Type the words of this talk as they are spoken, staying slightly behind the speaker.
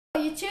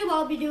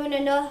I'll be doing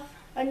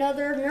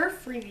another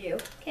Nerf review.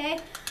 Okay,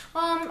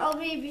 I'll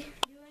be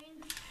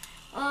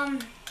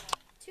doing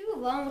two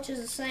of them, which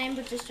is the same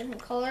but just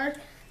different color.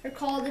 They're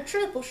called the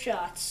triple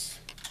shots.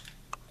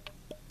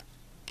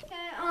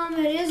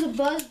 Okay, it is a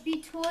Buzz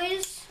Bee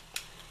Toys.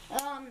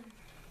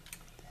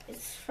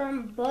 It's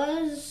from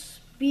Buzz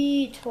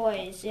Bee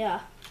Toys.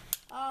 Yeah.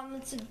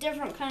 It's a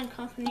different kind of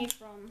company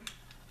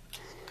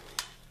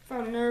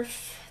from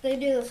Nerf. They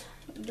do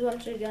a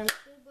bunch of guns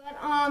too, but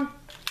I'm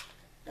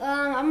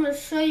gonna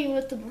show you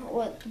what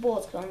the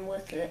bullets come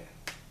with it.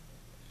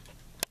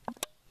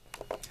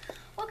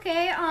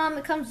 Okay,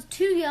 it comes with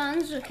two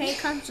guns. Okay, it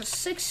comes with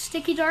 6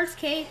 sticky darts.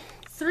 Okay,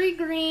 3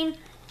 green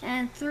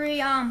and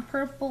 3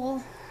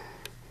 purple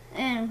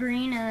and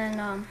green, and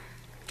then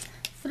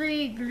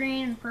 3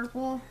 green and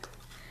purple.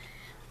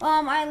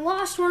 I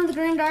lost one of the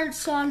green darts,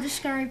 so I'm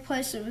just gonna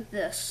replace it with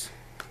this.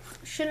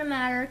 Shouldn't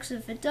matter, because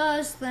if it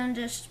does, then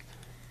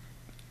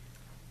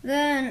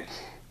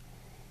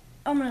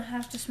I'm gonna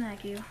have to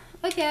smack you.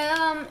 Okay,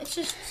 it's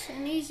just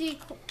an easy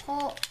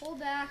pull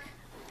back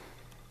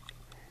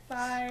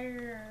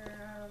fire.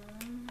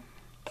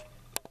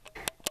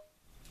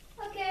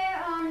 Okay,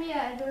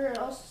 yeah,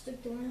 it'll also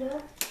stick the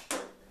window.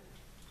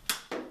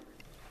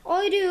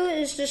 All you do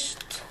is just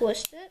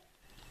twist it,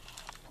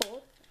 pull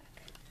it back,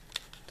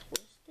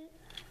 twist it,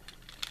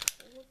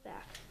 pull it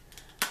back,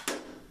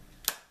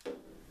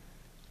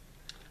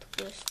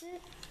 twist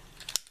it,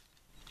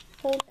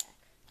 pull it back,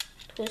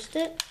 twist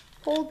it,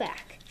 pull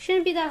back.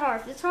 Shouldn't be that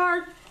hard. If it's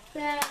hard,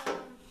 then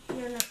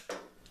you're not.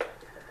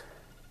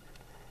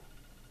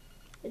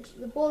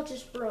 The bullet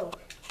just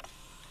broke.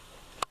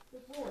 The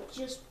bullet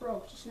just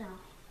broke just now.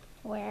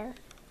 Where?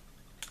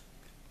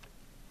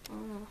 I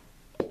don't know.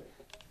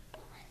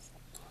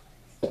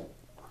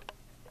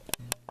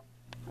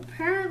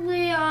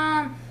 Apparently,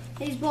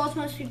 these bullets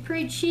must be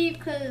pretty cheap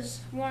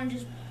because one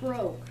just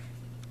broke.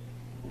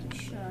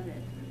 Shut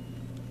it.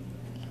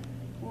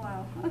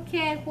 Wow.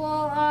 Okay,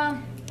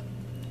 well,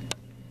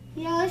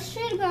 yeah, let's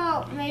shoot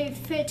about maybe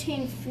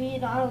 15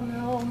 feet. I don't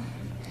know.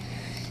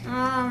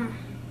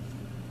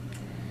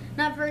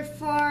 Not very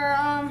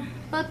far.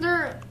 But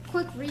they're a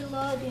quick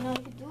reload. You know,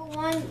 you can do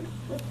one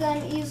with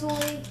them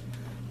easily.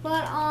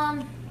 But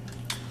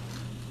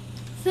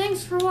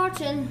thanks for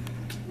watching.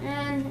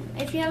 And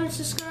if you haven't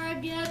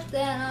subscribed yet,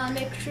 then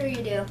make sure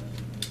you do.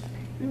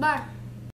 Bye.